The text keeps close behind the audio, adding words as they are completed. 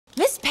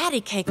Miss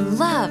Pattycake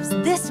loves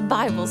this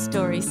Bible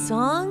story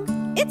song.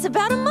 It's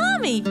about a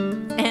mommy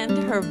and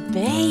her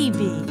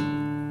baby.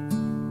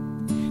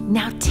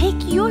 Now take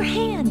your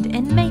hand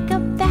and make a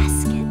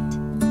basket.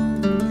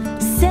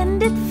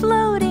 Send it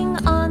floating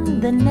on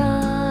the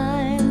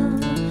Nile.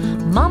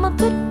 Mama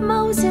put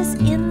Moses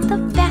in the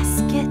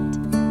basket.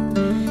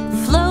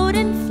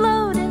 Floatin',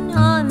 floatin'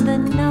 on the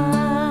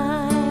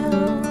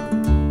Nile.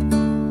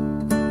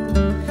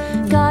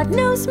 God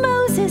knows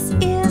Moses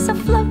is a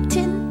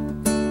floatin'.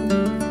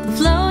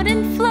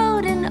 Floatin',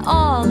 floatin'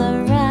 all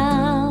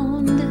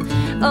around.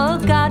 Oh,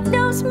 God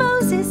knows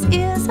Moses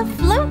is a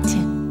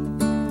floatin',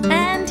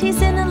 and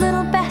he's in a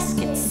little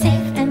basket,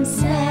 safe and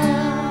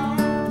sound.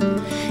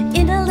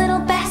 In a little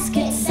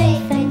basket,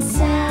 safe and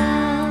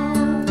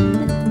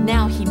sound.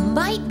 Now he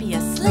might be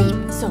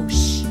asleep, so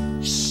shh,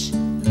 shh,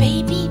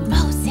 baby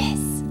Moses.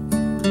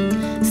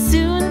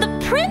 Soon the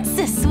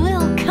princess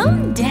will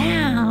come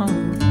down.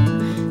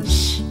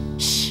 Shh,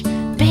 shh,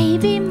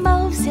 baby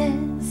Moses.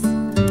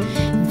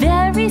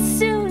 Very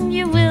soon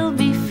you will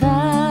be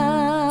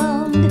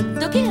found.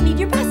 Okay, I need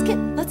your basket.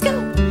 Let's go.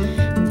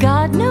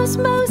 God knows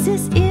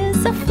Moses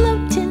is a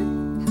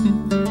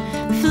floatin'.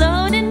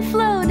 Floatin',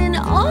 floatin'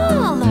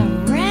 all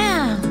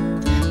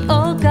around.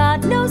 Oh,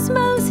 God knows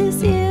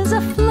Moses is a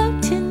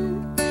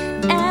floatin',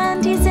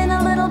 and he's in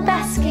a little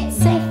basket,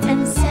 safe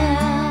and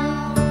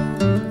sound.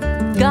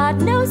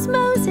 God knows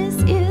Moses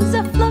is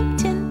a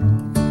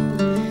floatin'.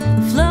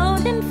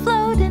 Floatin',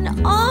 floatin'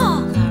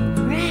 all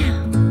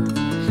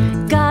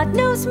around. God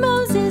knows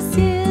Moses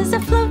is a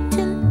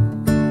floatin'.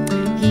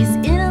 He's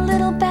in a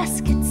little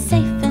basket,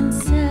 safe and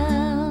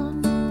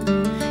sound.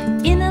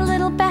 In a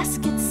little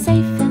basket,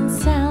 safe and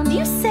sound.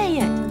 You say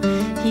it.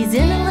 He's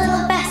in a